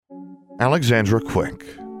Alexandra Quick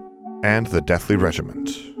and the Deathly Regiment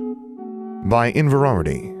by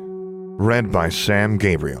Inverarity, read by Sam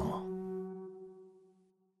Gabriel.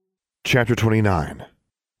 Chapter 29.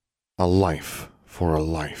 A Life for a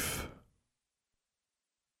Life.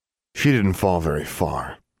 She didn't fall very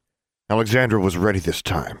far. Alexandra was ready this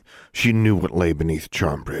time. She knew what lay beneath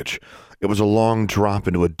Charmbridge. It was a long drop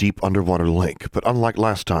into a deep underwater lake, but unlike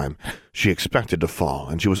last time, she expected to fall,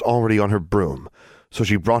 and she was already on her broom, so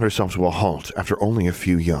she brought herself to a halt after only a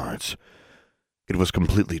few yards. It was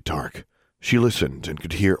completely dark. She listened and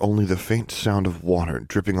could hear only the faint sound of water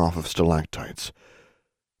dripping off of stalactites.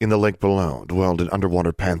 In the lake below dwelled an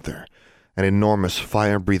underwater panther, an enormous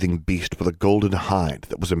fire-breathing beast with a golden hide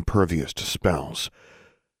that was impervious to spells.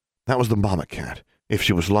 That was the mama cat. If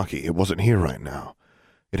she was lucky, it wasn't here right now.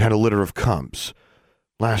 It had a litter of cubs.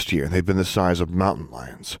 Last year, they'd been the size of mountain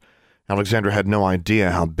lions. Alexandra had no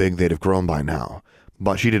idea how big they'd have grown by now,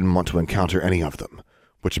 but she didn't want to encounter any of them,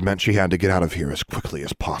 which meant she had to get out of here as quickly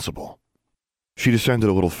as possible. She descended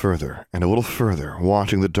a little further, and a little further,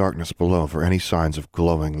 watching the darkness below for any signs of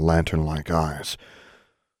glowing, lantern-like eyes.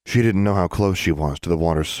 She didn't know how close she was to the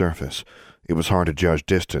water's surface. It was hard to judge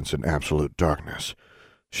distance in absolute darkness.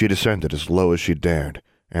 She descended as low as she dared,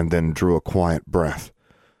 and then drew a quiet breath.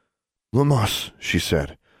 "Lumos," she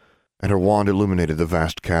said, and her wand illuminated the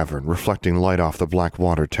vast cavern, reflecting light off the black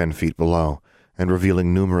water 10 feet below, and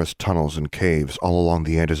revealing numerous tunnels and caves all along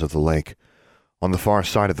the edges of the lake. On the far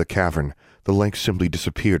side of the cavern, the lake simply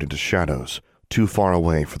disappeared into shadows, too far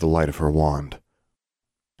away for the light of her wand.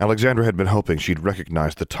 Alexandra had been hoping she'd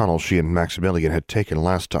recognize the tunnel she and Maximilian had taken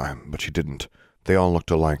last time, but she didn't. They all looked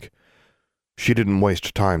alike. She didn't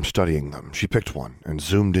waste time studying them. She picked one and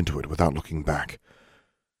zoomed into it without looking back.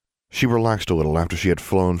 She relaxed a little after she had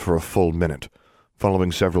flown for a full minute,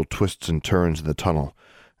 following several twists and turns in the tunnel,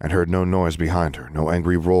 and heard no noise behind her, no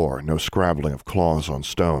angry roar, no scrabbling of claws on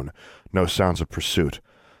stone, no sounds of pursuit.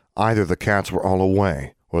 Either the cats were all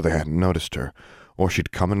away, or they hadn't noticed her, or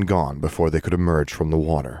she'd come and gone before they could emerge from the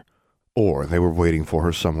water, or they were waiting for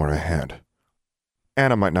her somewhere ahead.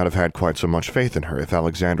 Anna might not have had quite so much faith in her if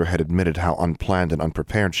Alexandra had admitted how unplanned and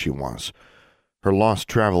unprepared she was. Her lost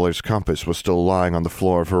traveler's compass was still lying on the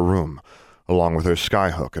floor of her room, along with her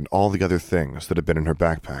skyhook and all the other things that had been in her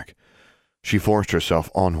backpack. She forced herself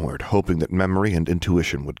onward, hoping that memory and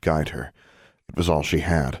intuition would guide her. It was all she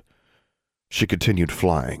had. She continued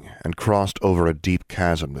flying, and crossed over a deep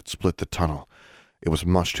chasm that split the tunnel. It was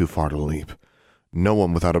much too far to leap. No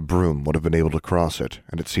one without a broom would have been able to cross it,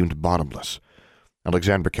 and it seemed bottomless.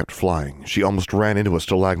 Alexandra kept flying. She almost ran into a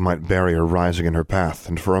stalagmite barrier rising in her path,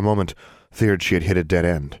 and for a moment feared she had hit a dead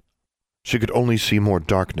end. She could only see more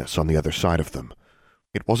darkness on the other side of them.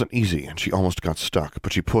 It wasn't easy, and she almost got stuck,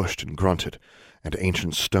 but she pushed and grunted, and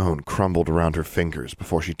ancient stone crumbled around her fingers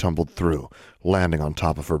before she tumbled through, landing on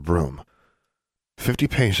top of her broom. 50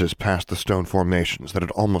 paces past the stone formations that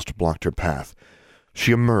had almost blocked her path,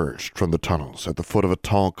 she emerged from the tunnels at the foot of a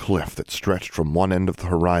tall cliff that stretched from one end of the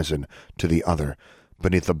horizon to the other,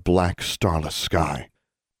 beneath a black, starless sky.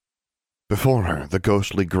 Before her, the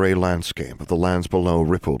ghostly gray landscape of the lands below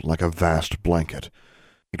rippled like a vast blanket.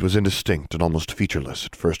 It was indistinct and almost featureless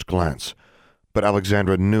at first glance, but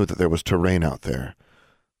Alexandra knew that there was terrain out there.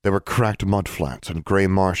 There were cracked mudflats and gray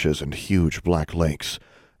marshes and huge black lakes,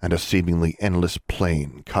 and a seemingly endless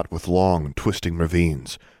plain cut with long, twisting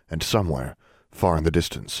ravines, and somewhere, far in the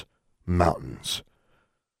distance, mountains.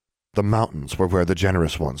 The mountains were where the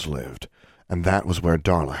generous ones lived, and that was where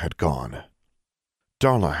Darla had gone.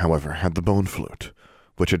 Darla, however, had the bone flute,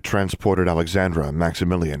 which had transported Alexandra,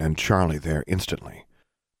 Maximilian, and Charlie there instantly.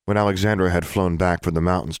 When Alexandra had flown back from the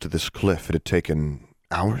mountains to this cliff, it had taken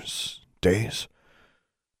hours? Days?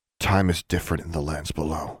 Time is different in the lands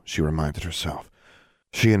below, she reminded herself.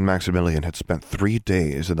 She and Maximilian had spent 3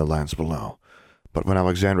 days in the lands below, but when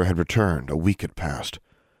Alexandra had returned, a week had passed.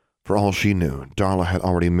 For all she knew, Darla had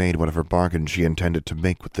already made whatever bargain she intended to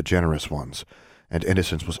make with the generous ones, and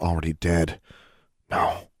Innocence was already dead.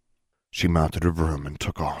 No. She mounted her broom and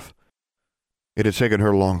took off. It had taken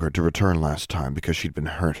her longer to return last time because she'd been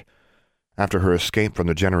hurt. After her escape from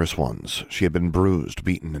the generous ones, she had been bruised,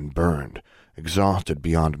 beaten, and burned, exhausted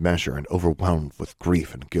beyond measure and overwhelmed with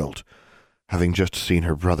grief and guilt, having just seen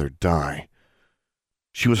her brother die.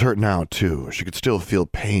 She was hurt now, too. She could still feel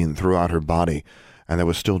pain throughout her body, and there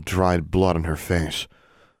was still dried blood on her face.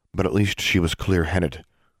 But at least she was clear-headed.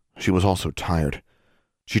 She was also tired.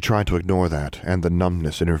 She tried to ignore that, and the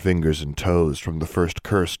numbness in her fingers and toes from the first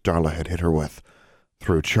curse Darla had hit her with,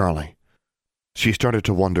 through Charlie. She started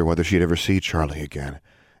to wonder whether she'd ever see Charlie again,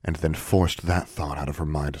 and then forced that thought out of her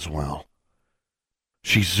mind as well.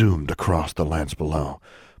 She zoomed across the lands below,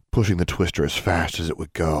 pushing the twister as fast as it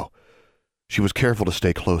would go. She was careful to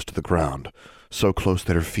stay close to the ground, so close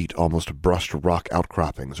that her feet almost brushed rock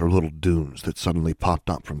outcroppings or little dunes that suddenly popped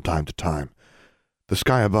up from time to time. The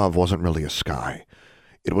sky above wasn't really a sky.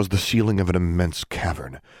 It was the ceiling of an immense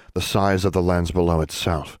cavern, the size of the lands below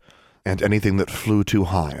itself, and anything that flew too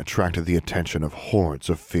high attracted the attention of hordes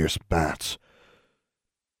of fierce bats.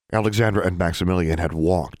 Alexandra and Maximilian had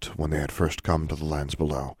walked when they had first come to the lands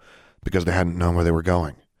below, because they hadn't known where they were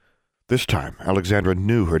going. This time, Alexandra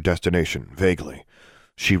knew her destination vaguely.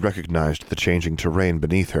 She recognized the changing terrain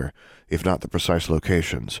beneath her, if not the precise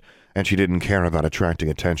locations, and she didn't care about attracting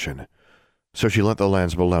attention. So she let the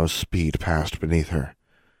lands below speed past beneath her.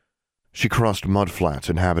 She crossed mud flats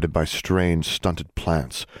inhabited by strange, stunted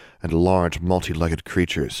plants and large, multi-legged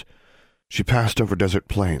creatures. She passed over desert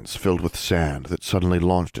plains filled with sand that suddenly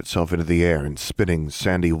launched itself into the air in spinning,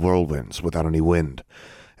 sandy whirlwinds without any wind,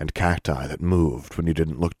 and cacti that moved when you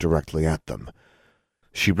didn't look directly at them.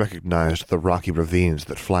 She recognized the rocky ravines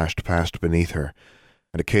that flashed past beneath her,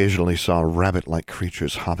 and occasionally saw rabbit-like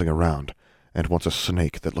creatures hopping around, and once a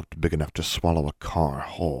snake that looked big enough to swallow a car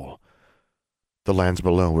whole. The lands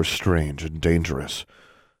below were strange and dangerous,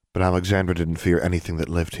 but Alexandra didn't fear anything that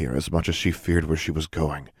lived here as much as she feared where she was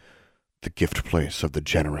going, the gift place of the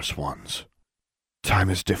generous ones. Time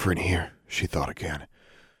is different here, she thought again.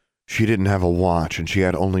 She didn't have a watch, and she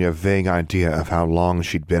had only a vague idea of how long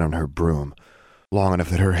she'd been on her broom, long enough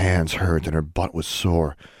that her hands hurt and her butt was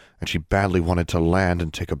sore, and she badly wanted to land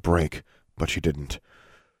and take a break, but she didn't.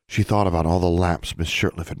 She thought about all the laps Miss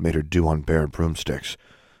Shirtliff had made her do on bare broomsticks.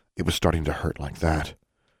 It was starting to hurt like that.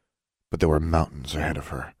 But there were mountains ahead of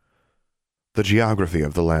her. The geography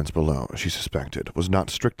of the lands below, she suspected, was not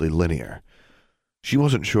strictly linear. She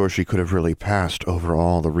wasn't sure she could have really passed over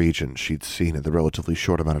all the regions she'd seen in the relatively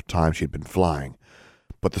short amount of time she'd been flying,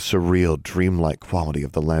 but the surreal, dreamlike quality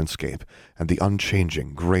of the landscape and the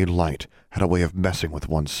unchanging, gray light had a way of messing with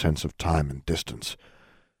one's sense of time and distance.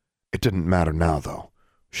 It didn't matter now, though.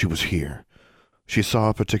 She was here. She saw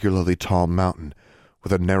a particularly tall mountain,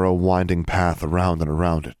 with a narrow, winding path around and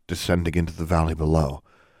around it, descending into the valley below.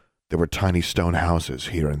 There were tiny stone houses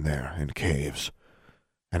here and there, and caves,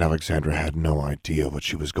 and Alexandra had no idea what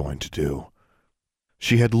she was going to do.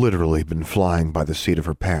 She had literally been flying by the seat of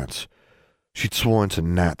her pants. She'd sworn to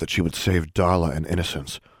Nat that she would save Darla and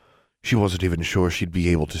Innocence. She wasn't even sure she'd be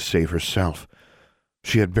able to save herself.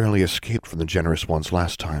 She had barely escaped from the generous ones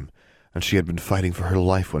last time, and she had been fighting for her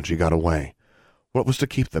life when she got away. What was to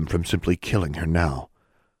keep them from simply killing her now?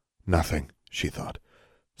 Nothing, she thought.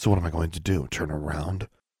 So what am I going to do, turn around?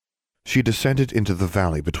 She descended into the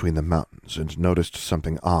valley between the mountains and noticed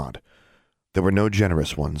something odd. There were no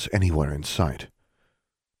generous ones anywhere in sight.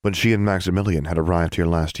 When she and Maximilian had arrived here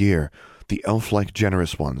last year, the elf-like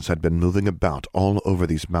generous ones had been moving about all over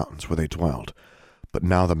these mountains where they dwelled, but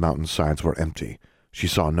now the mountainsides were empty. She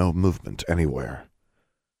saw no movement anywhere.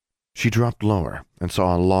 She dropped lower and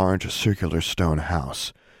saw a large, circular stone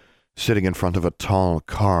house, sitting in front of a tall,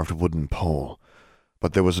 carved wooden pole.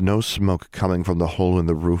 But there was no smoke coming from the hole in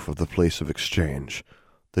the roof of the place of exchange.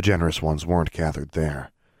 The generous ones weren't gathered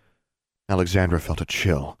there. Alexandra felt a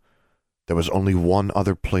chill. There was only one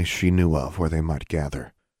other place she knew of where they might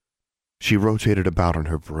gather. She rotated about on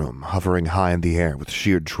her broom, hovering high in the air with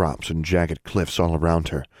sheer drops and jagged cliffs all around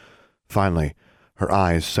her. Finally, her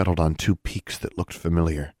eyes settled on two peaks that looked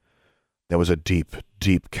familiar. There was a deep,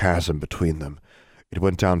 deep chasm between them. It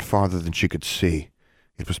went down farther than she could see.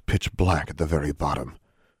 It was pitch black at the very bottom.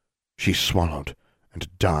 She swallowed and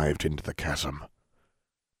dived into the chasm.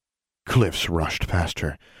 Cliffs rushed past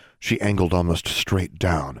her. She angled almost straight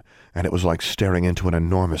down, and it was like staring into an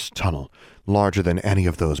enormous tunnel, larger than any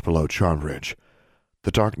of those below Charmbridge.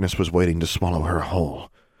 The darkness was waiting to swallow her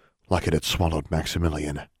whole, like it had swallowed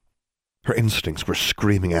Maximilian. Her instincts were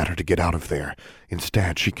screaming at her to get out of there.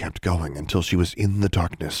 Instead, she kept going until she was in the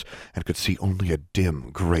darkness and could see only a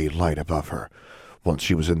dim, gray light above her. Once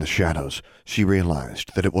she was in the shadows, she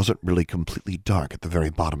realized that it wasn't really completely dark at the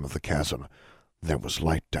very bottom of the chasm. There was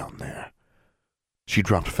light down there. She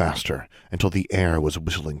dropped faster until the air was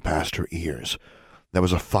whistling past her ears. There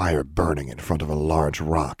was a fire burning in front of a large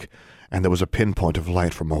rock, and there was a pinpoint of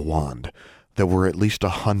light from a wand. There were at least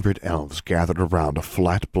 100 elves gathered around a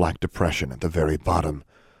flat black depression at the very bottom.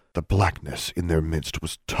 The blackness in their midst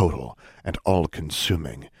was total and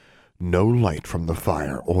all-consuming. No light from the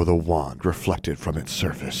fire or the wand reflected from its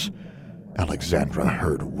surface. Alexandra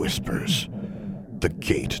heard whispers. The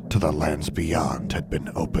gate to the lands beyond had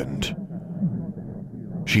been opened.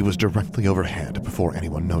 She was directly overhead before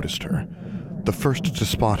anyone noticed her. The first to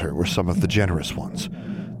spot her were some of the generous ones.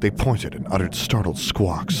 They pointed and uttered startled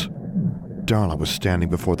squawks. Darla was standing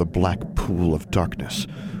before the black pool of darkness,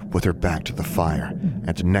 with her back to the fire,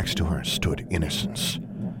 and next to her stood Innocence.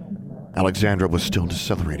 Alexandra was still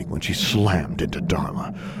decelerating when she slammed into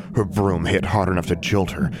Darla. Her broom hit hard enough to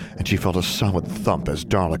jolt her, and she felt a solid thump as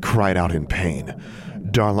Darla cried out in pain.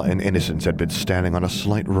 Darla and Innocence had been standing on a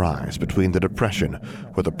slight rise between the depression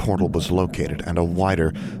where the portal was located and a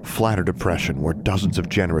wider, flatter depression where dozens of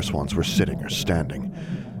generous ones were sitting or standing.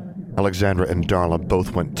 Alexandra and Darla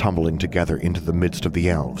both went tumbling together into the midst of the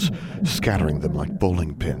elves, scattering them like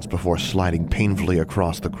bowling pins before sliding painfully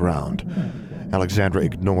across the ground. Alexandra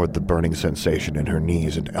ignored the burning sensation in her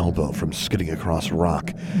knees and elbow from skidding across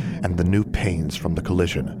rock, and the new pains from the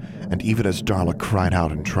collision, and even as Darla cried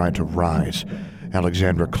out and tried to rise,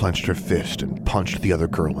 Alexandra clenched her fist and punched the other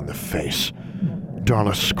girl in the face.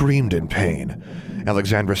 Darla screamed in pain.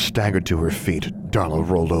 Alexandra staggered to her feet. Darla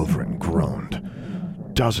rolled over and groaned.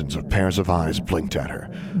 Dozens of pairs of eyes blinked at her.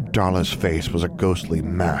 Darla's face was a ghostly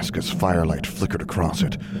mask as firelight flickered across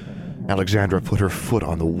it. Alexandra put her foot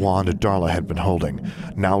on the wand Darla had been holding,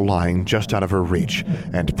 now lying just out of her reach,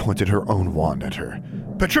 and pointed her own wand at her.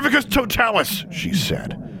 "Petrificus Totalis," she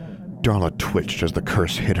said. Darla twitched as the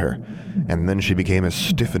curse hit her, and then she became as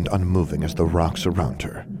stiff and unmoving as the rocks around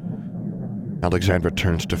her. Alexandra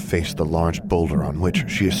turned to face the large boulder on which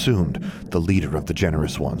she assumed the leader of the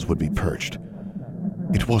generous ones would be perched.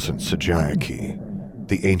 It wasn't Sajiaki,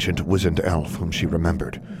 the ancient wizened elf whom she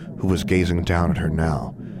remembered, who was gazing down at her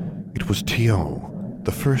now. It was Tio,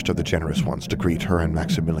 the first of the generous ones to greet her and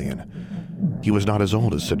Maximilian. He was not as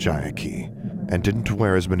old as Sajiaki, and didn't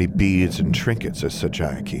wear as many beads and trinkets as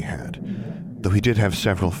Sajiaki had, though he did have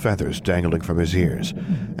several feathers dangling from his ears,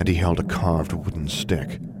 and he held a carved wooden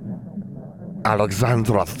stick.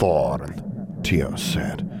 "Alexandra Thorn," Tio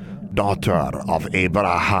said, "daughter of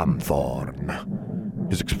Abraham Thorn."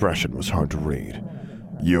 His expression was hard to read.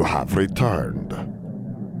 "You have returned."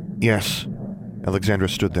 "Yes." Alexandra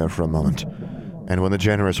stood there for a moment, and when the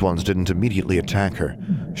generous ones didn't immediately attack her,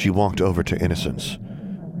 she walked over to Innocence.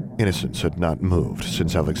 Innocence had not moved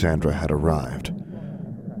since Alexandra had arrived.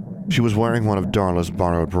 She was wearing one of Darla's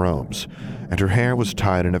borrowed robes, and her hair was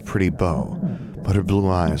tied in a pretty bow, but her blue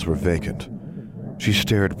eyes were vacant. She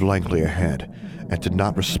stared blankly ahead, and did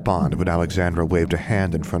not respond when Alexandra waved a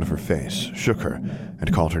hand in front of her face, shook her,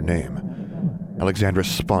 and called her name. Alexandra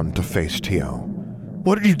spun to face Tio.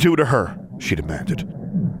 "What did you do to her?" she demanded.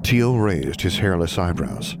 Tio raised his hairless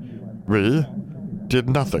eyebrows. "We did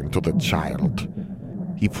nothing to the child."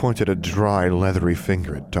 He pointed a dry, leathery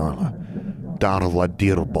finger at Darla. "Darla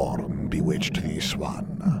Dearborn bewitched this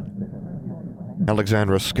one."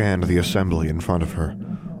 Alexandra scanned the assembly in front of her.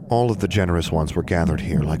 All of the generous ones were gathered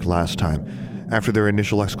here like last time. After their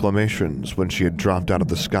initial exclamations when she had dropped out of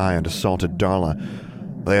the sky and assaulted Darla,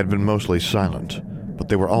 they had been mostly silent, but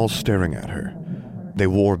they were all staring at her. They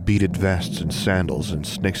wore beaded vests and sandals and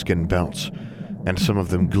snakeskin belts, and some of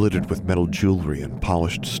them glittered with metal jewelry and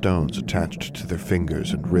polished stones attached to their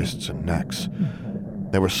fingers and wrists and necks.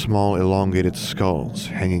 There were small elongated skulls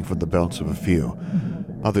hanging from the belts of a few.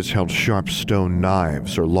 Others held sharp stone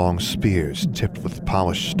knives or long spears tipped with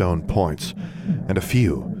polished stone points, and a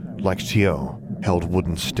few, like Tio, held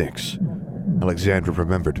wooden sticks. Alexandra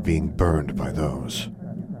remembered being burned by those.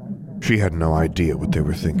 She had no idea what they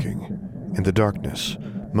were thinking. In the darkness,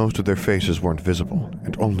 most of their faces weren't visible,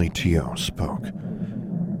 and only Tio spoke.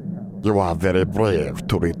 "You are very brave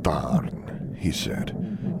to return," he said.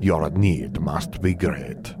 "Your need must be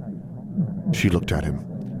great." She looked at him.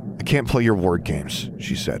 "I can't play your word games,"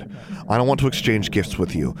 she said. "I don't want to exchange gifts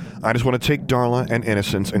with you. I just want to take Darla and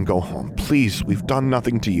Innocence and go home. Please, we've done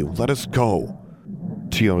nothing to you. Let us go."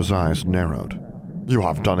 Tio's eyes narrowed. "You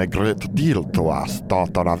have done a great deal to us,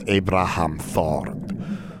 daughter of Abraham Thorn.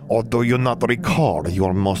 Or do you not recall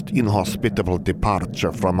your most inhospitable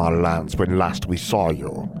departure from our lands when last we saw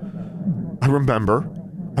you?" I remember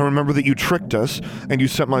that you tricked us, and you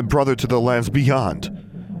sent my brother to the lands beyond."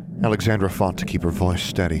 Alexandra fought to keep her voice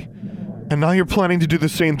steady. "And now you're planning to do the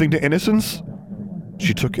same thing to Innocence?"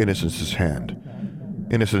 She took Innocence's hand.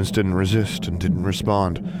 Innocence didn't resist and didn't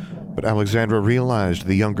respond, but Alexandra realized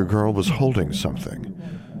the younger girl was holding something.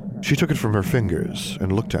 She took it from her fingers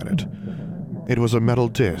and looked at it. It was a metal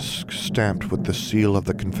disc stamped with the seal of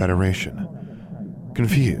the Confederation.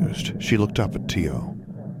 Confused, she looked up at Tio.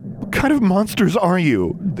 "What kind of monsters are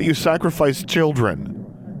you, that you sacrifice children?"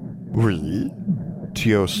 "We?"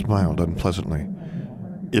 Tio smiled unpleasantly.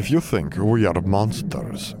 "If you think we are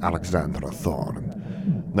monsters, Alexandra Thorn,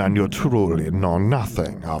 then you truly know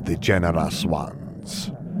nothing of the generous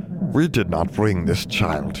ones. We did not bring this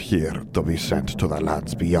child here to be sent to the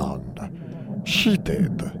lands beyond. She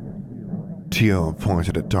did." Tio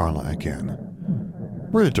pointed at Darla again.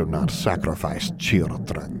 We do not sacrifice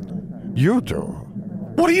children. You do.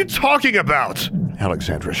 What are you talking about?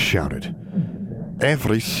 Alexandra shouted.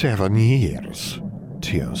 Every 7 years,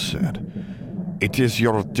 Tio said. It is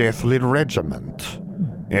your deathly regiment.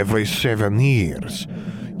 Every 7 years,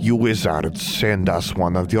 you wizards send us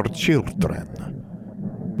one of your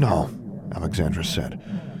children. No, Alexandra said.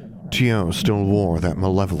 Tio still wore that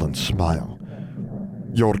malevolent smile.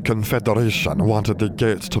 Your confederation wanted the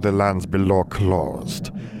gates to the lands below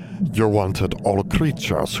closed. You wanted all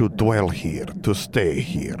creatures who dwell here to stay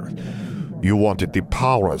here. You wanted the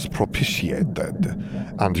powers propitiated,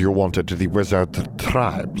 and you wanted the wizard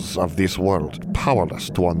tribes of this world powerless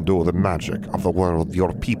to undo the magic of the world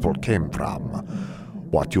your people came from,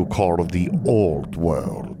 what you call the old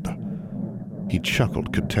world. He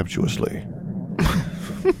chuckled contemptuously.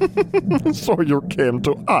 So you came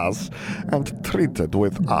to us and treated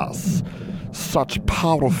with us. Such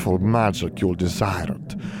powerful magic you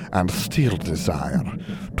desired, and still desire,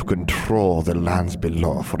 to control the lands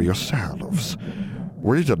below for yourselves.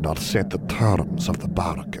 We did not set the terms of the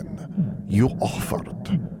bargain. You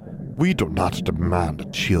offered. We do not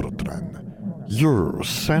demand children. You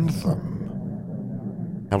send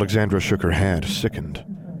them. Alexandra shook her head, sickened.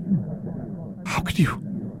 How could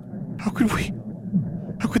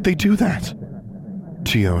they do that?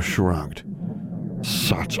 Tio shrugged.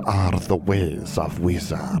 Such are the ways of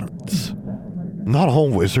wizards. Not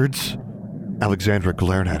all wizards. Alexandra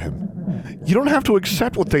glared at him. You don't have to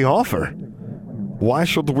accept what they offer. Why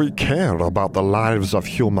should we care about the lives of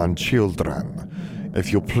human children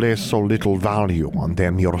if you place so little value on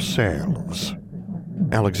them yourselves?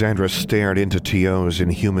 Alexandra stared into Tio's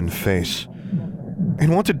inhuman face.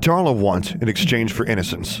 And what did Darla want in exchange for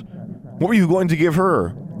innocence? What were you going to give her?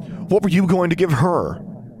 What were you going to give her?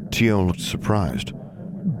 Tio looked surprised.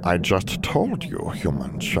 I just told you,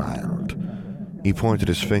 human child. He pointed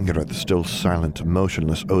his finger at the still silent,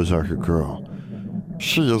 motionless Ozarker girl.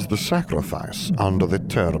 She is the sacrifice under the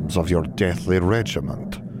terms of your deathly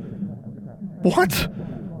regiment. What?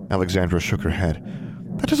 Alexandra shook her head.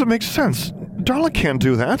 That doesn't make sense. Darla can't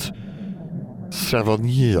do that. 7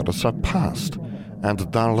 years have passed, and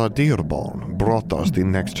Darla Dearborn brought us the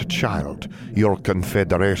next child your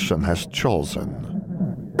confederation has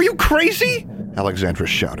chosen. Are you crazy? Alexandra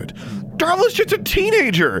shouted. Darla's just a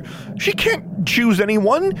teenager. She can't choose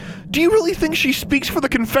anyone. Do you really think she speaks for the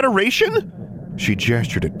Confederation? She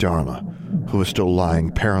gestured at Darla, who was still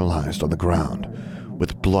lying paralyzed on the ground,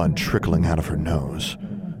 with blood trickling out of her nose.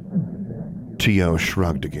 Tio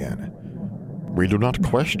shrugged again. We do not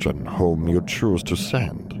question whom you choose to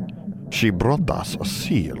send. She brought us a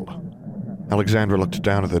seal. Alexandra looked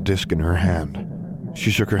down at the disc in her hand.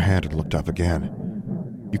 She shook her head and looked up again.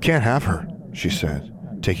 You can't have her, she said,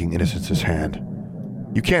 taking Innocence's hand.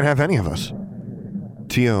 You can't have any of us.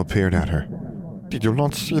 Tio peered at her. Did you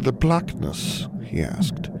not see the blackness? He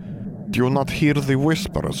asked. Do you not hear the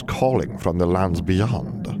whispers calling from the lands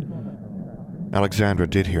beyond? Alexandra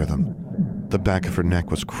did hear them. The back of her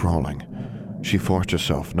neck was crawling. She forced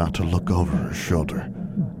herself not to look over her shoulder.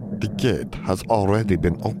 The gate has already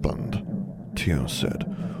been opened, Tio said.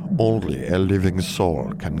 Only a living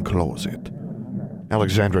soul can close it.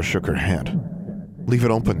 Alexandra shook her head. Leave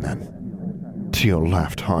it open, then. Tio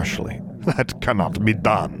laughed harshly. That cannot be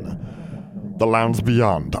done. The lands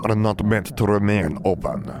beyond are not meant to remain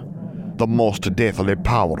open. The most deathly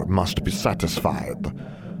power must be satisfied.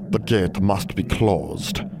 The gate must be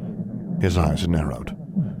closed. His eyes narrowed.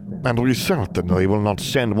 And we certainly will not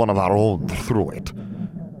send one of our own through it.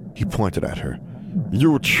 He pointed at her.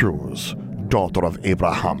 You choose, daughter of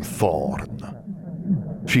Abraham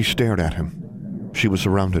Thorn. She stared at him. She was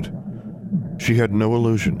surrounded. She had no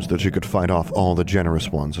illusions that she could fight off all the generous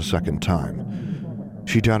ones a second time.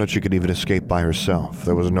 She doubted she could even escape by herself.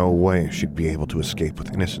 There was no way she'd be able to escape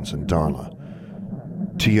with Innocence and Darla.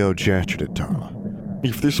 Tio gestured at Darla.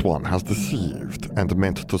 If this one has deceived and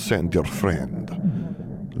meant to send your friend,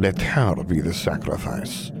 let her be the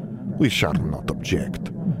sacrifice. We shall not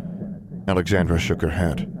object. Alexandra shook her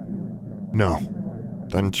head. No.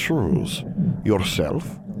 Then choose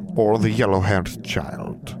yourself or the yellow-haired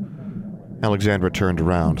child. Alexandra turned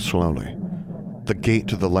around slowly. The gate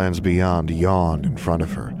to the lands beyond yawned in front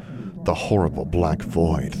of her, the horrible black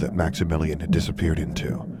void that Maximilian had disappeared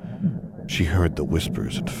into. She heard the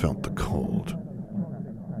whispers and felt the cold.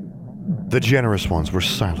 The generous ones were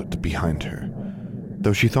silent behind her,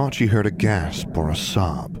 though she thought she heard a gasp or a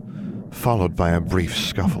sob, followed by a brief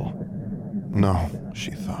scuffle. No,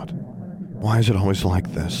 she thought. Why is it always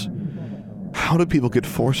like this? How do people get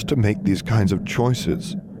forced to make these kinds of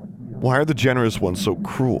choices? Why are the generous ones so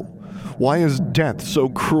cruel? Why is death so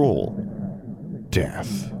cruel?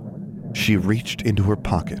 Death. She reached into her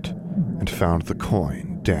pocket and found the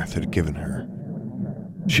coin Death had given her.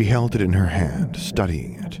 She held it in her hand,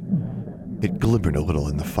 studying it. It glimmered a little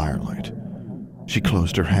in the firelight. She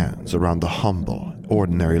closed her hands around the humble,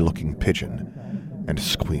 ordinary-looking pigeon and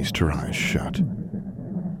squeezed her eyes shut.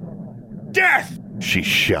 "Death!" she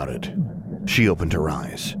shouted. She opened her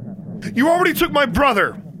eyes. "You already took my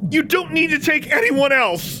brother! You don't need to take anyone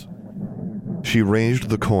else!" She raised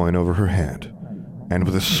the coin over her head and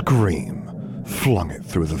with a scream flung it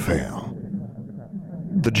through the veil.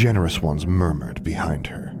 The generous ones murmured behind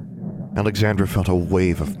her. Alexandra felt a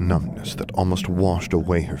wave of numbness that almost washed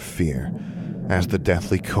away her fear as the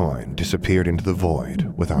deathly coin disappeared into the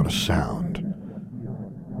void without a sound.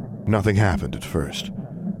 Nothing happened at first.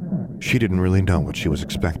 She didn't really know what she was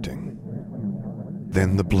expecting.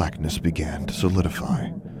 Then the blackness began to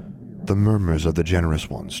solidify. The murmurs of the generous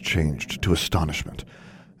ones changed to astonishment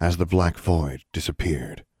as the black void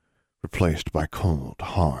disappeared, replaced by cold,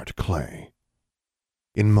 hard clay.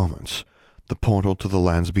 In moments, the portal to the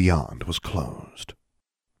lands beyond was closed.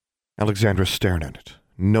 Alexandra stared at it,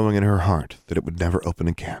 knowing in her heart that it would never open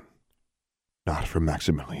again. Not for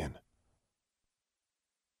Maximilian.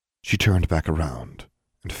 She turned back around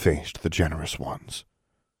and faced the generous ones.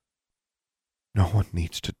 "No one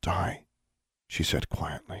needs to die," she said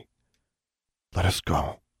quietly. "Let us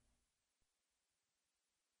go."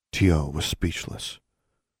 Tio was speechless.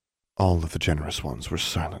 All of the generous ones were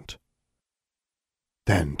silent.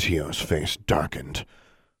 Then Tio's face darkened.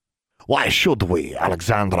 "Why should we,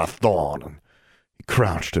 Alexandra Thorne?" He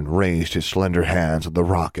crouched and raised his slender hands at the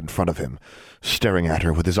rock in front of him, staring at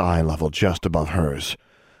her with his eye level just above hers.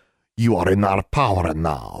 "You are in our power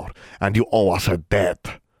now, and you owe us a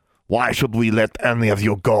debt. Why should we let any of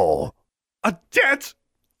you go?" "A debt?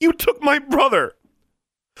 You took my brother!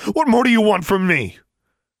 What more do you want from me?"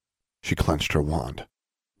 She clenched her wand.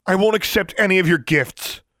 "I won't accept any of your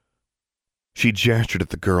gifts." She gestured at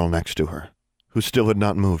the girl next to her, who still had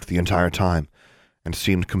not moved the entire time and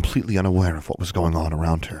seemed completely unaware of what was going on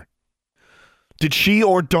around her. "Did she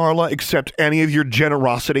or Darla accept any of your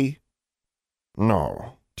generosity?"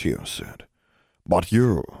 "No," Tio said. "But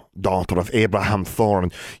you, daughter of Abraham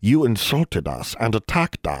Thorne, you insulted us and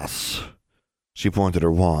attacked us." She pointed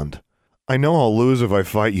her wand. "I know I'll lose if I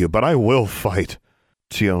fight you, but I will fight."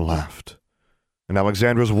 Tio laughed, and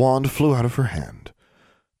Alexandra's wand flew out of her hand,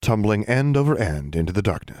 tumbling end over end into the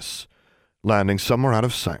darkness, landing somewhere out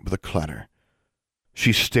of sight with a clatter.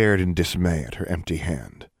 She stared in dismay at her empty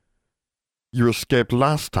hand. "You escaped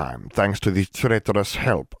last time, thanks to the traitorous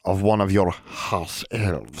help of one of your house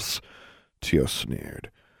elves," Tio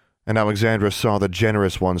sneered, and Alexandra saw the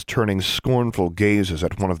generous ones turning scornful gazes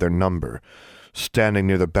at one of their number, standing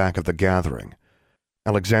near the back of the gathering.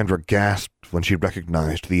 Alexandra gasped when she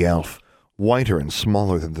recognized the elf, whiter and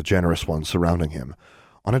smaller than the generous ones surrounding him,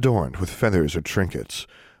 unadorned with feathers or trinkets,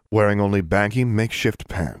 wearing only baggy makeshift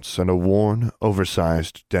pants and a worn,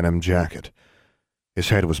 oversized denim jacket. His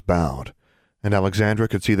head was bowed, and Alexandra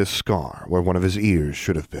could see the scar where one of his ears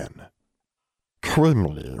should have been.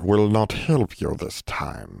 "Crimley will not help you this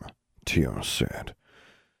time," Tio said.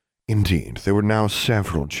 Indeed, there were now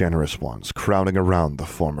several generous ones crowding around the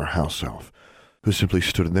former house elf, who simply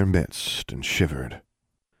stood in their midst and shivered.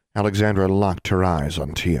 Alexandra locked her eyes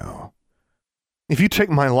on Tio. "If you take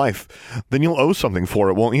my life, then you'll owe something for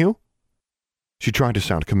it, won't you?" She tried to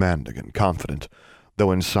sound commanding and confident,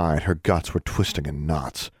 though inside her guts were twisting in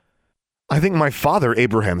knots. "I think my father,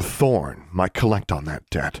 Abraham Thorne, might collect on that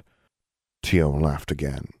debt." Tio laughed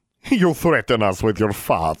again. "You threaten us with your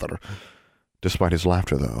father." Despite his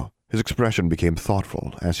laughter, though, his expression became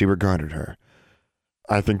thoughtful as he regarded her.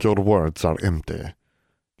 "I think your words are empty.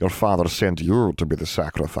 Your father sent you to be the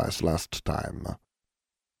sacrifice last time."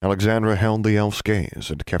 Alexandra held the elf's gaze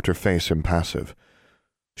and kept her face impassive.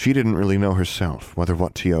 She didn't really know herself whether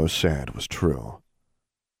what Tio said was true.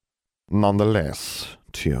 "Nonetheless,"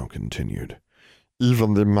 Tio continued,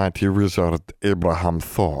 "even the mighty wizard Abraham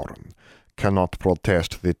Thorne cannot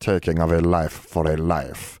protest the taking of a life for a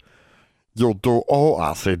life. You do owe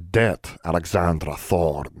us a debt, Alexandra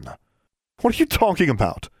Thorne." "What are you talking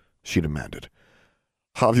about?" she demanded.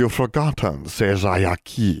 "Have you forgotten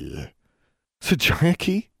Sejayaki?"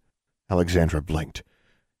 "Sejayaki?" Alexandra blinked.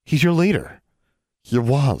 "He's your leader." "He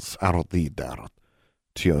was our leader,"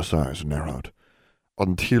 Tio's eyes narrowed,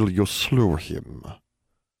 "until you slew him."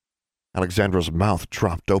 Alexandra's mouth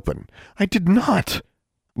dropped open. "I did not!"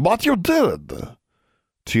 "But you did!"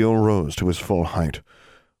 Tio rose to his full height,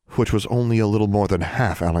 which was only a little more than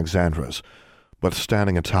half Alexandra's, but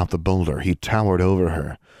standing atop the boulder, he towered over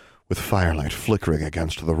her, with firelight flickering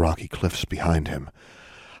against the rocky cliffs behind him.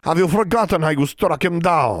 "Have you forgotten how you struck him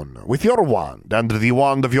down, with your wand and the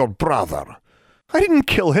wand of your brother?" "I didn't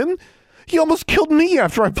kill him. He almost killed me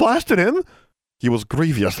after I blasted him." "He was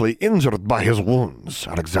grievously injured by his wounds,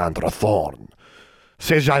 Alexandra Thorne.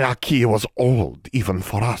 Seijaki was old, even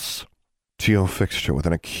for us." Tio fixed her with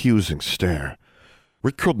an accusing stare.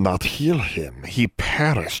 "We could not heal him. He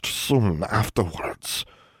perished soon afterwards."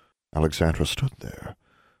 Alexandra stood there,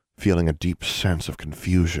 feeling a deep sense of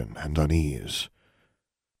confusion and unease.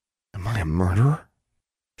 Am I a murderer?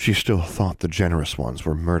 She still thought the generous ones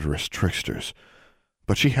were murderous tricksters,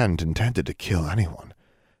 but she hadn't intended to kill anyone.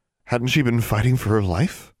 Hadn't she been fighting for her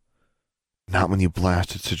life? Not when you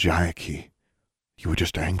blasted Seijaki. You were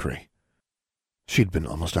just angry. She'd been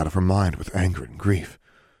almost out of her mind with anger and grief.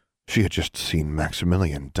 She had just seen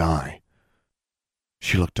Maximilian die.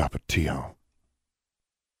 She looked up at Tio.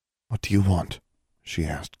 "What do you want?" she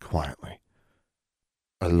asked quietly.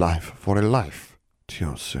 "A life for a life,"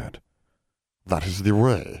 Tio said. "That is the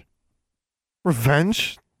way."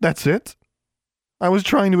 "Revenge? That's it? I was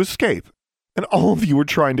trying to escape, and all of you were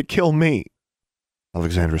trying to kill me."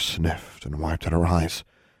 Alexandra sniffed and wiped at her eyes.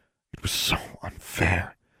 It was so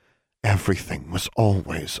unfair. Everything was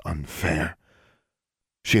always unfair.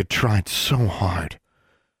 She had tried so hard,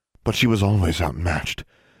 but she was always outmatched,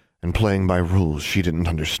 and playing by rules she didn't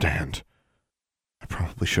understand. I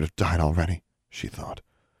probably should have died already, she thought.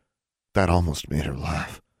 That almost made her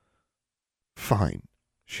laugh. "Fine,"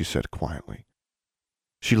 she said quietly.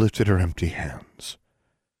 She lifted her empty hands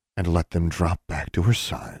and let them drop back to her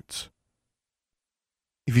sides.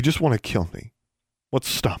 "If you just want to kill me, what's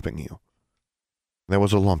stopping you?" There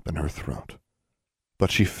was a lump in her throat,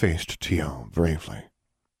 but she faced Tio bravely.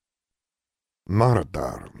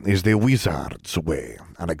 "Murder is the wizard's way,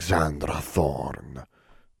 Alexandra Thorne,"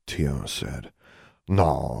 Tio said.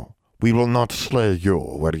 "No, we will not slay you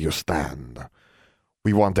where you stand.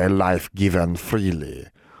 We want a life given freely,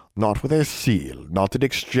 not with a seal, not in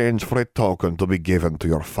exchange for a token to be given to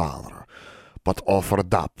your father, but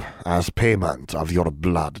offered up as payment of your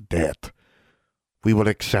blood debt. We will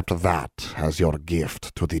accept that as your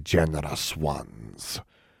gift to the generous ones."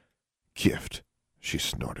 "Gift," she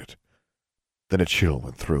snorted. Then a chill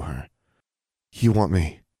went through her. "You want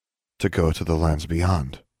me to go to the lands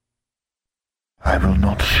beyond?" "I will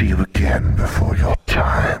not see you again before your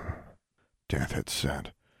time," Death had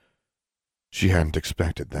said. She hadn't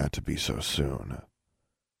expected that to be so soon.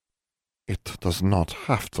 "It does not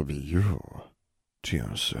have to be you,"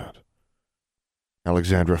 Tio said.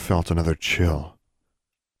 Alexandra felt another chill.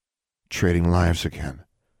 Trading lives again,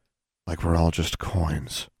 like we're all just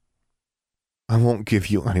coins. "I won't give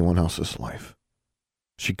you anyone else's life."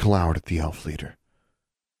 She glowered at the elf leader.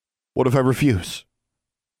 "What if I refuse?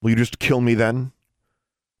 Will you just kill me then?"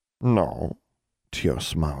 "No," Tio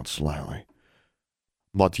smiled slyly.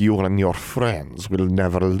 "But you and your friends will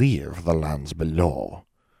never leave the lands below."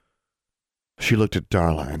 She looked at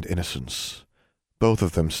Darla and Innocence, both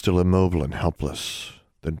of them still immobile and helpless,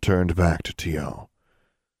 then turned back to Tio.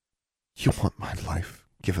 "You want my life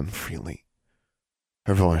given freely?"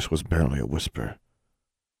 Her voice was barely a whisper.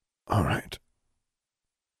 "All right."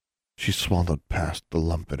 She swallowed past the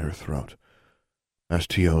lump in her throat, as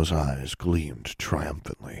Tio's eyes gleamed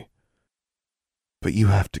triumphantly. "But you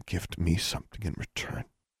have to gift me something in return."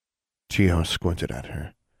 Tio squinted at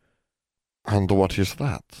her. "And what is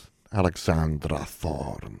that, Alexandra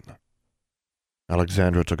Thorne?"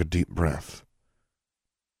 Alexandra took a deep breath.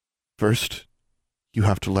 "First, you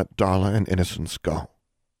have to let Darla and Innocence go.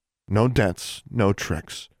 No debts, no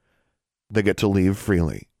tricks. They get to leave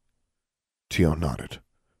freely." Tio nodded.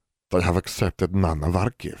 "They have accepted none of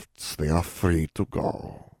our gifts. They are free to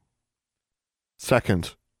go."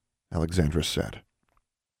 "Second," Alexandra said,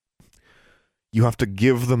 "you have to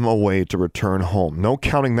give them a way to return home. No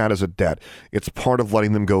counting that as a debt. It's part of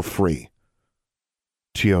letting them go free."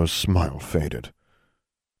 Tio's smile faded.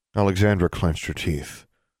 Alexandra clenched her teeth.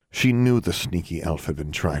 She knew the sneaky elf had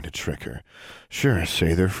been trying to trick her. Sure,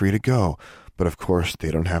 say they're free to go, but of course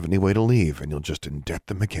they don't have any way to leave, and you'll just indebt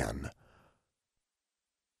them again.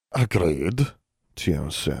 "Agreed," Tio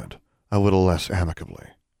said, a little less amicably.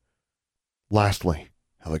 "Lastly,"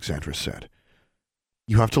 Alexandra said,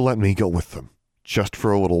 "you have to let me go with them, just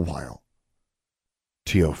for a little while."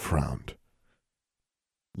 Tio frowned.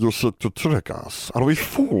 "You seek to trick us. Are we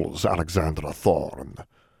fools, Alexandra Thorne?"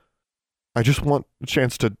 "I just want a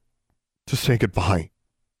chance to say goodbye."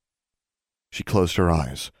 She closed her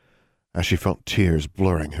eyes as she felt tears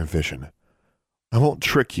blurring her vision. "I won't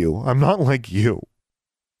trick you. I'm not like you."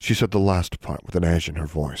 She said the last part with an edge in her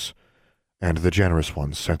voice, and the generous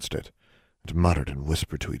ones sensed it, and muttered and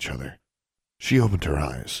whispered to each other. She opened her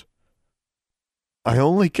eyes. I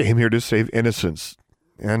only came here to save innocence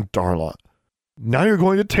and Darla. Now you're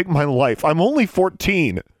going to take my life. I'm only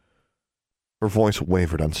 14. Her voice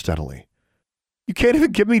wavered unsteadily. You can't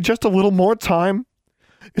even give me just a little more time?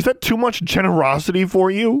 Is that too much generosity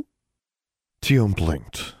for you? Tio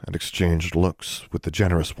blinked and exchanged looks with the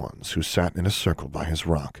generous ones who sat in a circle by his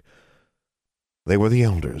rock. They were the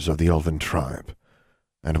elders of the elven tribe,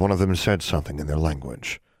 and one of them said something in their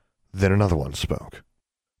language. Then another one spoke.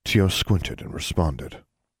 Tio squinted and responded.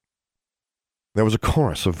 There was a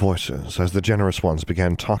chorus of voices as the generous ones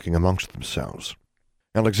began talking amongst themselves.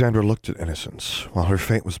 Alexandra looked at Innocence while her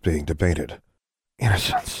fate was being debated.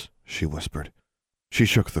 Innocence, she whispered. She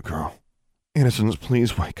shook the girl. Innocence,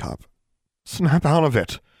 please wake up. Snap out of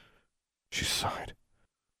it. She sighed.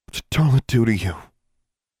 What did Darla do to you?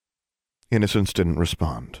 Innocence didn't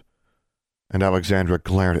respond, and Alexandra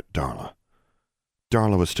glared at Darla.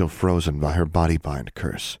 Darla was still frozen by her body-bind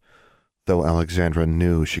curse, though Alexandra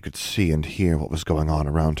knew she could see and hear what was going on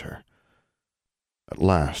around her. At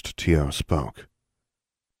last, Tio spoke.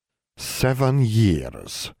 7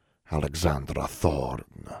 years, Alexandra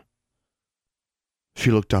Thorne. She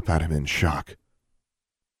looked up at him in shock.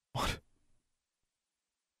 What?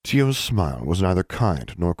 Tio's smile was neither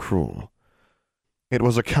kind nor cruel. It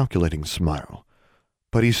was a calculating smile,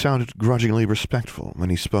 but he sounded grudgingly respectful when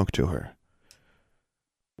he spoke to her.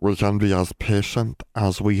 We can be as patient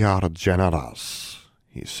as we are generous,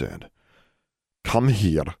 he said. Come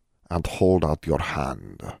here and hold out your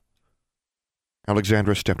hand.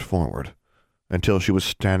 Alexandra stepped forward until she was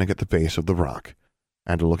standing at the base of the rock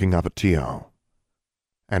and looking up at Tio,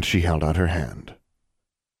 and she held out her hand.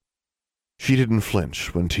 She didn't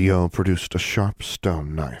flinch when Tio produced a sharp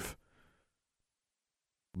stone knife.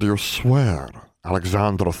 Do you swear,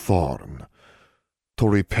 Alexandra Thorne, to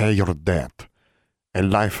repay your debt, a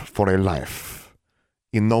life for a life,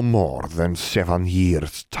 in no more than 7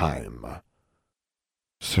 years' time?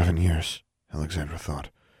 7 years, Alexandra thought.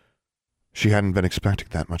 She hadn't been expecting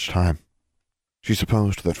that much time. She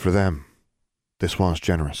supposed that for them, this was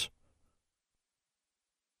generous.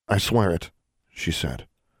 I swear it, she said.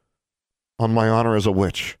 On my honor as a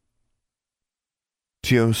witch.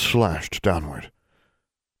 Tio slashed downward,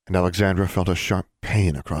 and Alexandra felt a sharp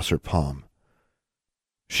pain across her palm.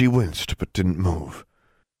 She winced but didn't move,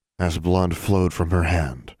 as blood flowed from her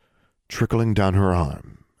hand, trickling down her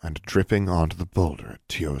arm and dripping onto the boulder at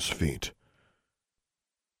Tio's feet.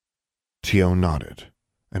 Tio nodded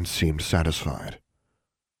and seemed satisfied.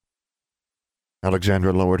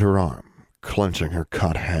 Alexandra lowered her arm, clenching her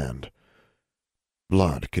cut hand.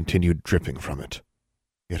 Blood continued dripping from it.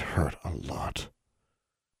 It hurt a lot.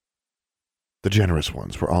 The generous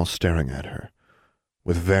ones were all staring at her,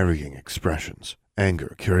 with varying expressions: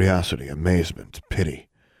 anger, curiosity, amazement, pity.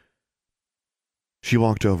 She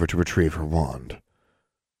walked over to retrieve her wand.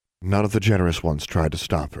 None of the generous ones tried to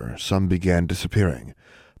stop her. Some began disappearing,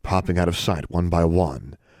 popping out of sight one by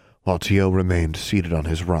one, while Tio remained seated on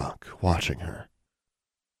his rock, watching her.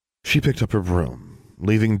 She picked up her broom,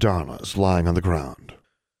 leaving Darla's lying on the ground.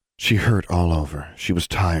 She hurt all over. She was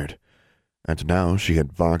tired, and now she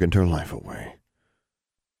had bargained her life away.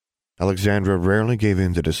 Alexandra rarely gave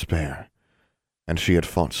in to despair, and she had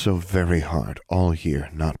fought so very hard all year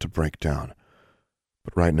not to break down,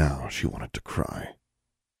 but right now she wanted to cry.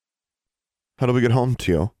 How do we get home,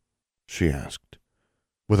 Tio? She asked,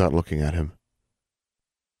 without looking at him.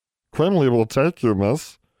 Quimley will take you,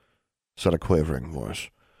 miss, said a quavering voice.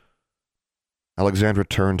 Alexandra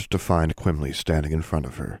turned to find Quimley standing in front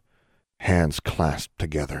of her, hands clasped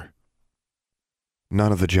together.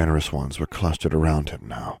 None of the generous ones were clustered around him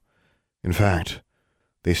now. In fact,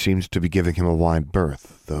 they seemed to be giving him a wide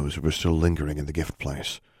berth, those who were still lingering in the gift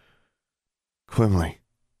place. Quimley,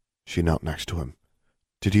 she knelt next to him.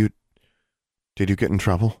 Did you get in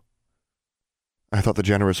trouble? I thought the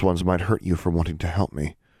generous ones might hurt you for wanting to help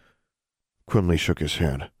me. Quimley shook his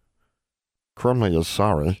head. Quimley is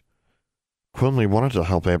sorry. Quimley wanted to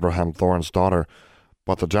help Abraham Thorne's daughter,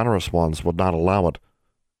 but the generous ones would not allow it.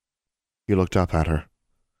 He looked up at her.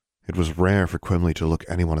 It was rare for Quimley to look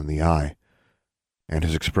anyone in the eye, and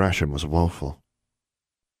his expression was woeful.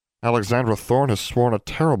 Alexandra Thorne has sworn a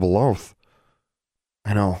terrible oath.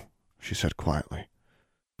 I know, she said quietly,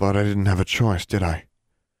 but I didn't have a choice, did I?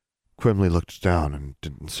 Quimley looked down and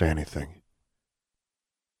didn't say anything.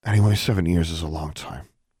 Anyway, 7 years is a long time,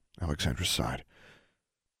 Alexandra sighed.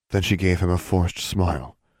 Then she gave him a forced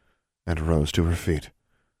smile and rose to her feet.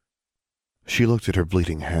 She looked at her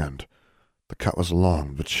bleeding hand. The cut was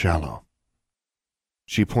long but shallow.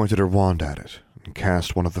 She pointed her wand at it and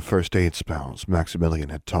cast one of the first aid spells Maximilian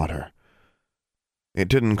had taught her. It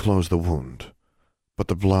didn't close the wound, but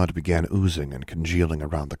the blood began oozing and congealing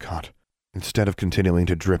around the cut, instead of continuing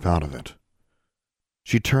to drip out of it.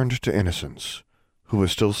 She turned to Innocence, who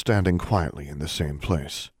was still standing quietly in the same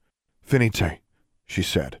place. "Finite," she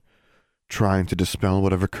said, trying to dispel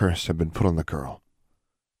whatever curse had been put on the girl.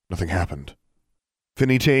 Nothing happened.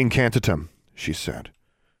 "Finite incantatem," she said.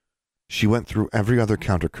 She went through every other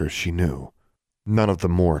counter-curse she knew. None of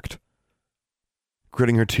them worked.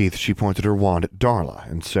 Gritting her teeth, she pointed her wand at Darla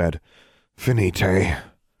and said, "Finite."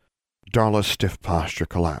 Darla's stiff posture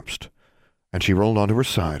collapsed, and she rolled onto her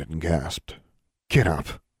side and gasped. "Get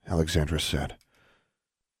up," Alexandra said.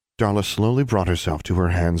 Darla slowly brought herself to her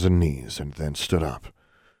hands and knees and then stood up.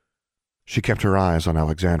 She kept her eyes on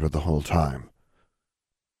Alexandra the whole time.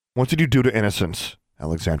 "What did you do to Innocence?"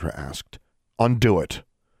 Alexandra asked. "Undo it."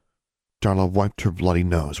 Darla wiped her bloody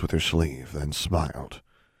nose with her sleeve, then smiled.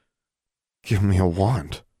 "Give me a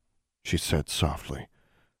wand," she said softly.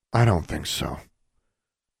 "I don't think so."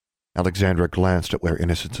 Alexandra glanced at where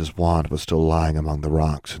Innocence's wand was still lying among the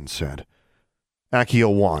rocks and said,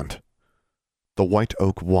 "Accio wand." The white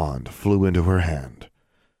oak wand flew into her hand.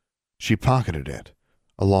 She pocketed it,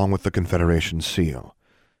 along with the Confederation seal,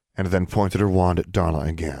 and then pointed her wand at Darla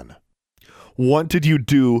again. "What did you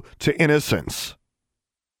do to Innocence?"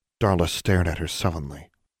 Darla stared at her sullenly.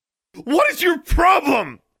 "What is your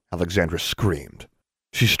problem?" Alexandra screamed.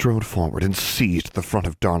 She strode forward and seized the front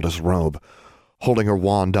of Darla's robe, holding her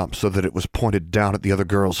wand up so that it was pointed down at the other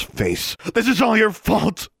girl's face. "This is all your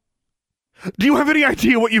fault! Do you have any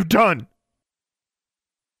idea what you've done?"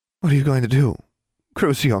 "What are you going to do?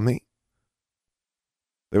 Crucio me?"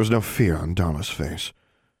 There was no fear on Darla's face.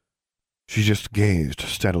 She just gazed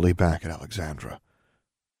steadily back at Alexandra.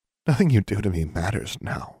 "Nothing you do to me matters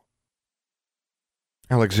now."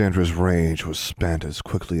 Alexandra's rage was spent as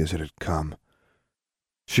quickly as it had come.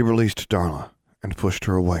 She released Darla and pushed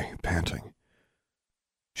her away, panting.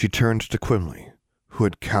 She turned to Quimley, who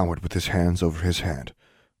had cowered with his hands over his head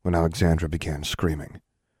when Alexandra began screaming.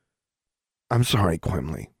 "I'm sorry,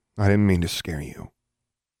 Quimley. I didn't mean to scare you."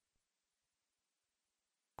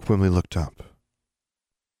 Quimley looked up.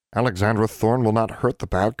 "Alexandra Thorne will not hurt the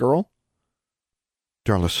bad girl?"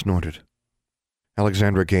 Darla snorted.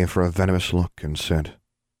 Alexandra gave her a venomous look and said,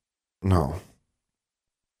 "No."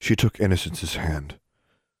 She took Innocence's hand.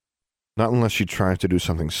 "Not unless she tries to do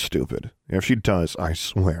something stupid. If she does, I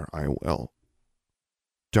swear I will."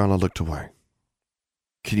 Darla looked away.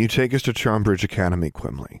 "Can you take us to Charmbridge Academy,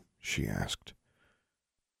 Quimley?" she asked.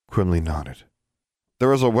 Quimley nodded.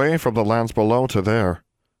 "There is a way from the lands below to there.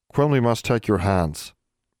 Quimley must take your hands."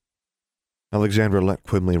 Alexandra let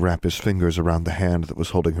Quimley wrap his fingers around the hand that was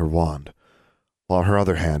holding her wand, while her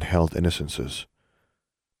other hand held Innocence's.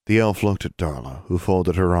 The elf looked at Darla, who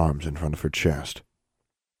folded her arms in front of her chest.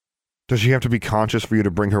 "Does she have to be conscious for you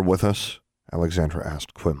to bring her with us?" Alexandra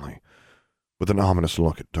asked Quimley, with an ominous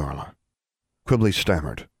look at Darla. Quimley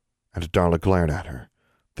stammered, and Darla glared at her,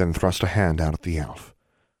 then thrust a hand out at the elf,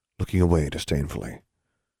 looking away disdainfully.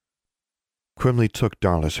 Quimley took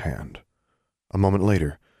Darla's hand. A moment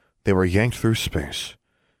later, they were yanked through space,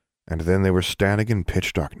 and then they were standing in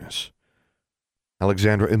pitch darkness.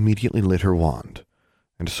 Alexandra immediately lit her wand,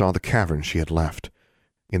 and saw the cavern she had left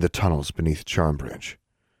in the tunnels beneath Charmbridge.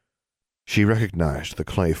 She recognized the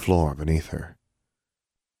clay floor beneath her.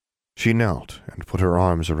 She knelt and put her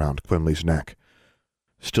arms around Quimley's neck,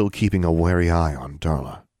 still keeping a wary eye on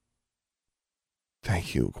Darla.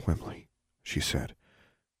 "Thank you, Quimley," she said,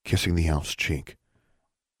 kissing the elf's cheek.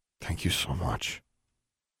 "Thank you so much."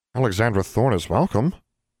 "Alexandra Thorne is welcome,"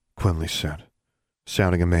 Quimley said,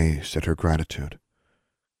 sounding amazed at her gratitude.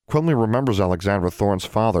 "Quimley remembers Alexandra Thorne's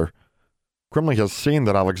father. Quimley has seen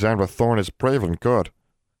that Alexandra Thorne is brave and good."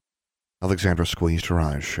 Alexandra squeezed her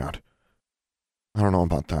eyes shut. "I don't know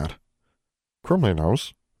about that. Quimley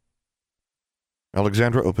knows."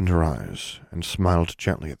 Alexandra opened her eyes and smiled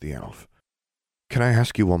gently at the elf. "Can I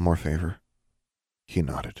ask you one more favor?" He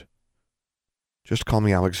nodded. "Just call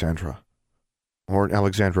me Alexandra. Or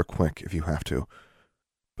Alexandra Quick, if you have to.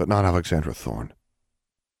 But not Alexandra Thorne."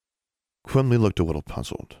 Quimley looked a little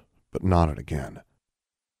puzzled, but nodded again.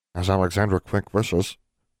 "As Alexandra Quick wishes."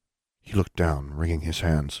 He looked down, wringing his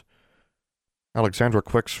hands. "Alexandra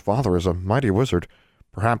Quick's father is a mighty wizard.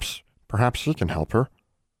 Perhaps he can help her."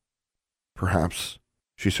 "Perhaps,"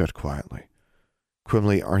 she said quietly.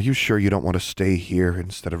 "Quimley, are you sure you don't want to stay here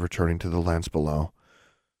instead of returning to the lands below?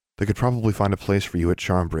 They could probably find a place for you at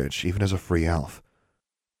Charmbridge, even as a free elf."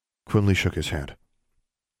 Quimley shook his head.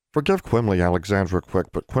 "Forgive Quimley, Alexandra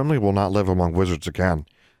Quick, but Quimley will not live among wizards again,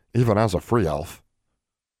 even as a free elf."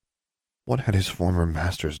 What had his former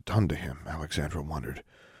masters done to him, Alexandra wondered.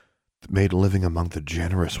 that made living among the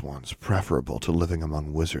generous ones preferable to living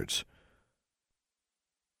among wizards.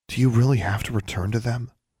 Do you really have to return to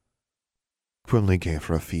them? Quimley gave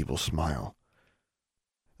her a feeble smile.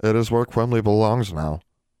 It is where Quimley belongs now.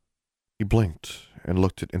 He blinked and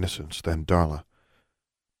looked at Innocence, then Darla.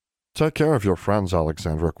 Take care of your friends,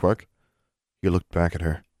 Alexandra Quick. He looked back at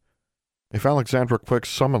her. If Alexandra Quick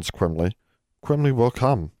summons Quimley, Quimley will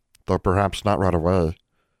come, though perhaps not right away.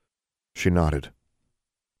 She nodded.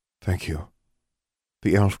 Thank you.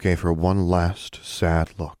 The elf gave her one last,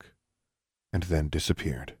 sad look, and then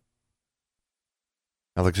disappeared.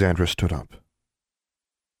 Alexandra stood up.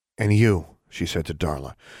 And you, she said to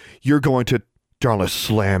Darla, you're going to... Darla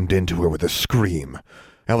slammed into her with a scream.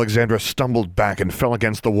 Alexandra stumbled back and fell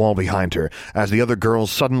against the wall behind her as the other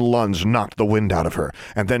girl's sudden lunge knocked the wind out of her,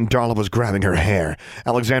 and then Darla was grabbing her hair.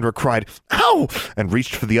 Alexandra cried, "Ow!" and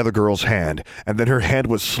reached for the other girl's hand, and then her head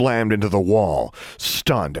was slammed into the wall.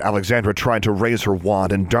 Stunned, Alexandra tried to raise her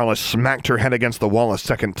wand, and Darla smacked her head against the wall a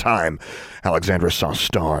second time. Alexandra saw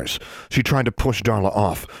stars. She tried to push Darla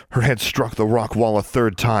off. Her head struck the rock wall a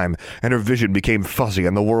third time, and her vision became fuzzy,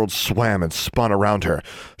 and the world swam and spun around her.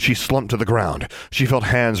 She slumped to the ground. She felt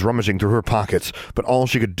hands rummaging through her pockets, but all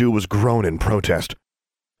she could do was groan in protest.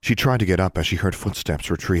 She tried to get up as she heard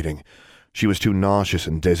footsteps retreating. She was too nauseous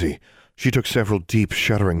and dizzy. She took several deep,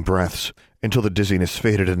 shuddering breaths until the dizziness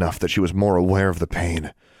faded enough that she was more aware of the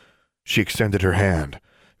pain. She extended her hand,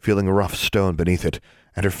 feeling a rough stone beneath it,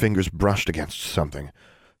 and her fingers brushed against something.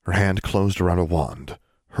 Her hand closed around a wand.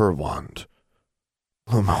 Her wand.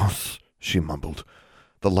 "Lumos," she mumbled.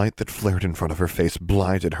 The light that flared in front of her face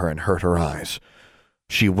blinded her and hurt her eyes.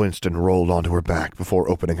 She winced and rolled onto her back before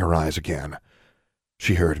opening her eyes again.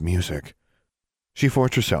 She heard music. She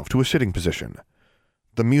forced herself to a sitting position.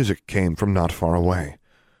 The music came from not far away.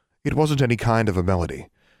 It wasn't any kind of a melody.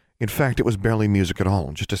 In fact, it was barely music at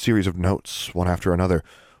all, just a series of notes, one after another,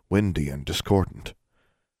 windy and discordant.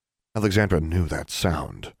 Alexandra knew that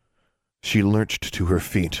sound. She lurched to her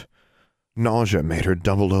feet. Nausea made her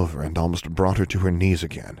double over and almost brought her to her knees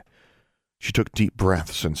again. She took deep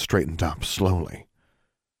breaths and straightened up slowly.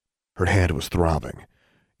 Her head was throbbing.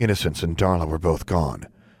 Innocence and Darla were both gone,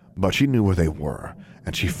 but she knew where they were,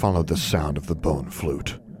 and she followed the sound of the bone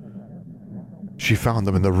flute. She found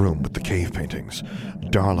them in the room with the cave paintings.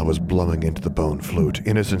 Darla was blowing into the bone flute.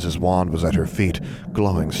 Innocence's wand was at her feet,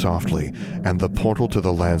 glowing softly, and the portal to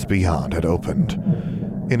the lands beyond had opened.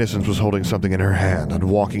 Innocence was holding something in her hand and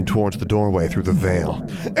walking towards the doorway through the veil.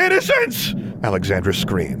 "Innocence!" Alexandra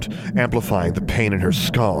screamed. Amplifying the pain in her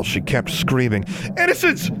skull, she kept screaming,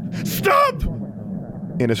 "Innocence! Stop!"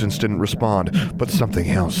 Innocence didn't respond, but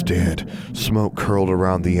something else did. Smoke curled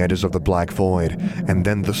around the edges of the black void, and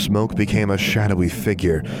then the smoke became a shadowy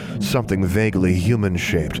figure, something vaguely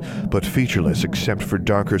human-shaped, but featureless except for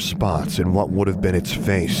darker spots in what would have been its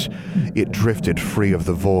face. It drifted free of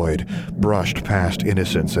the void, brushed past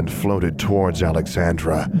Innocence, and floated towards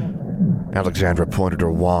Alexandra. Alexandra pointed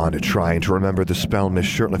her wand, trying to remember the spell Miss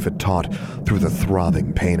Shurtleff had taught through the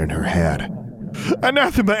throbbing pain in her head.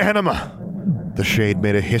 "Anathema anima!" The shade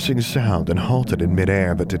made a hissing sound and halted in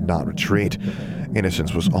midair but did not retreat.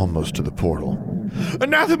 Innocence was almost to the portal.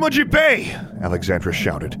 "Anathema Jibe!" Alexandra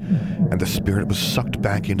shouted, and the spirit was sucked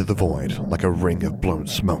back into the void like a ring of blown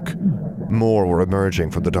smoke. More were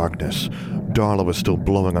emerging from the darkness. Darla was still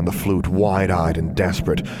blowing on the flute, wide-eyed and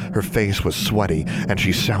desperate. Her face was sweaty, and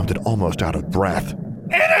she sounded almost out of breath.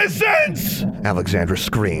 "Innocence!" Alexandra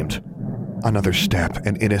screamed. Another step,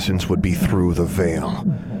 and Innocence would be through the veil.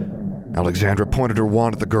 Alexandra pointed her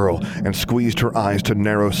wand at the girl and squeezed her eyes to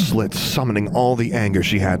narrow slits, summoning all the anger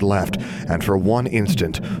she had left, and for one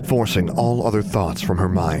instant, forcing all other thoughts from her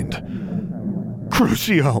mind.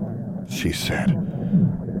 "Crucio!" she said.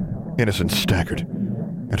 Innocence staggered,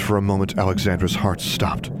 and for a moment Alexandra's heart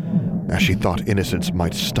stopped, as she thought Innocence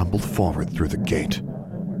might stumble forward through the gate.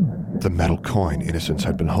 The metal coin Innocence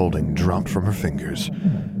had been holding dropped from her fingers,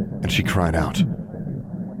 and she cried out.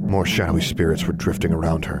 More shadowy spirits were drifting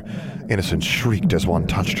around her. Innocence shrieked as one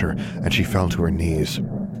touched her, and she fell to her knees.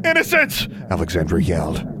 "Innocence!" Alexandra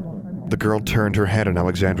yelled. The girl turned her head in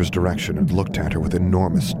Alexandra's direction and looked at her with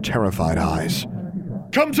enormous, terrified eyes.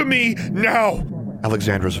 "Come to me, now!"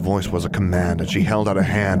 Alexandra's voice was a command, and she held out a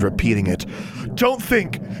hand, repeating it. "Don't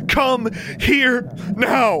think! Come here,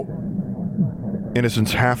 now!"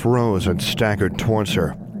 Innocence half rose and staggered towards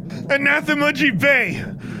her. "Anathema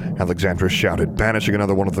Jibe!" Alexandra shouted, banishing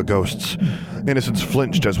another one of the ghosts. Innocence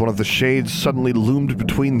flinched as one of the shades suddenly loomed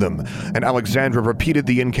between them, and Alexandra repeated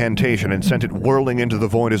the incantation and sent it whirling into the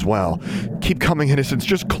void as well. "Keep coming, Innocence.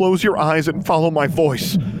 Just close your eyes and follow my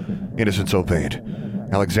voice." Innocence obeyed.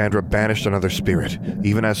 Alexandra banished another spirit,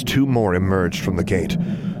 even as 2 more emerged from the gate.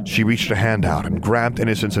 She reached a hand out and grabbed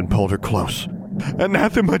Innocence and pulled her close.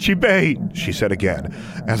 "Anathema Jibei," she said again,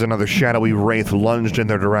 as another shadowy wraith lunged in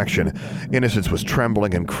their direction. Innocence was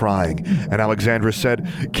trembling and crying, and Alexandra said,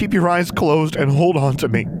 "Keep your eyes closed and hold on to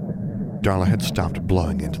me." Darla had stopped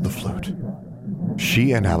blowing into the flute.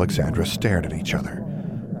 She and Alexandra stared at each other,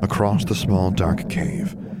 across the small dark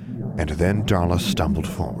cave, and then Darla stumbled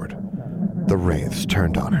forward. The wraiths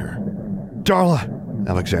turned on her. "Darla,"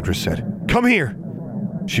 Alexandra said, "come here."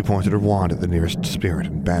 She pointed her wand at the nearest spirit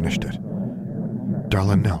and banished it.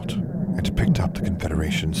 Darla knelt and picked up the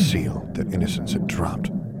Confederation's seal that Innocence had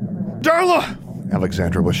dropped. "Darla!"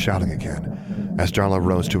 Alexandra was shouting again, as Darla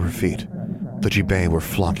rose to her feet. The Jibei were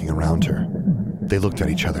flocking around her. They looked at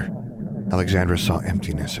each other. Alexandra saw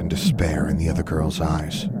emptiness and despair in the other girl's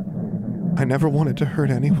eyes. "I never wanted to hurt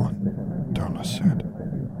anyone," Darla said.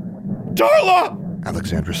 "Darla!"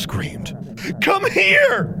 Alexandra screamed. "Come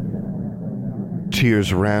here!"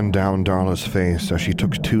 Tears ran down Darla's face as she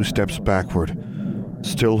took 2 steps backward,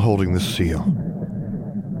 still holding the seal.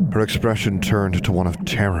 Her expression turned to one of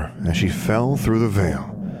terror as she fell through the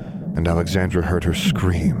veil, and Alexandra heard her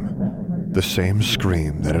scream, the same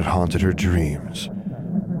scream that had haunted her dreams,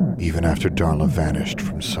 even after Darla vanished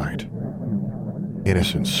from sight.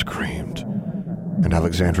 Innocence screamed, and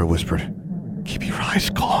Alexandra whispered, "Keep your eyes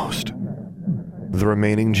closed." The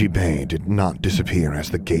remaining Jibei did not disappear as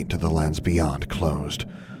the gate to the lands beyond closed,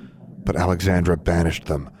 but Alexandra banished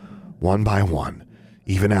them, one by one,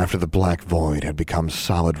 even after the black void had become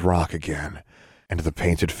solid rock again, and the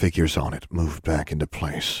painted figures on it moved back into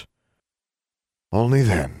place. Only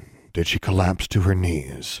then did she collapse to her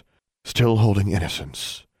knees, still holding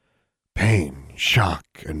Innocence. Pain, shock,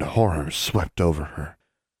 and horror swept over her,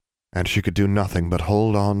 and she could do nothing but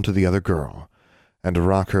hold on to the other girl and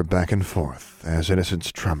rock her back and forth as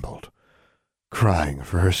Innocence trembled, crying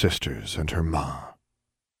for her sisters and her ma.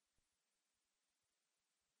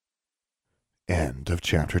 End of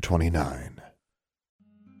chapter 29.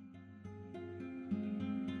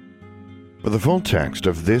 For the full text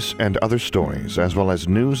of this and other stories, as well as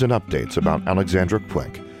news and updates about Alexandra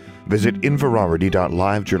Quick, visit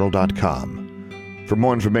Inverarity.livejournal.com. For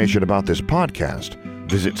more information about this podcast,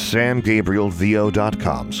 visit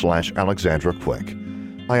samgabrielvo.com/Alexandra Quick.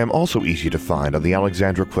 I am also easy to find on the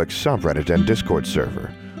Alexandra Quick subreddit and Discord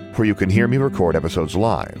server, where you can hear me record episodes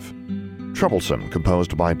live. Troublesome,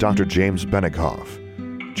 composed by Dr. James Benighoff.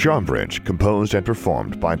 Charmbridge, composed and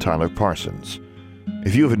performed by Tyler Parsons.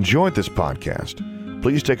 If you have enjoyed this podcast,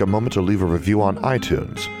 please take a moment to leave a review on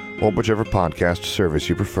iTunes or whichever podcast service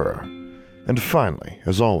you prefer. And finally,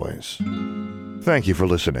 as always, thank you for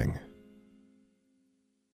listening.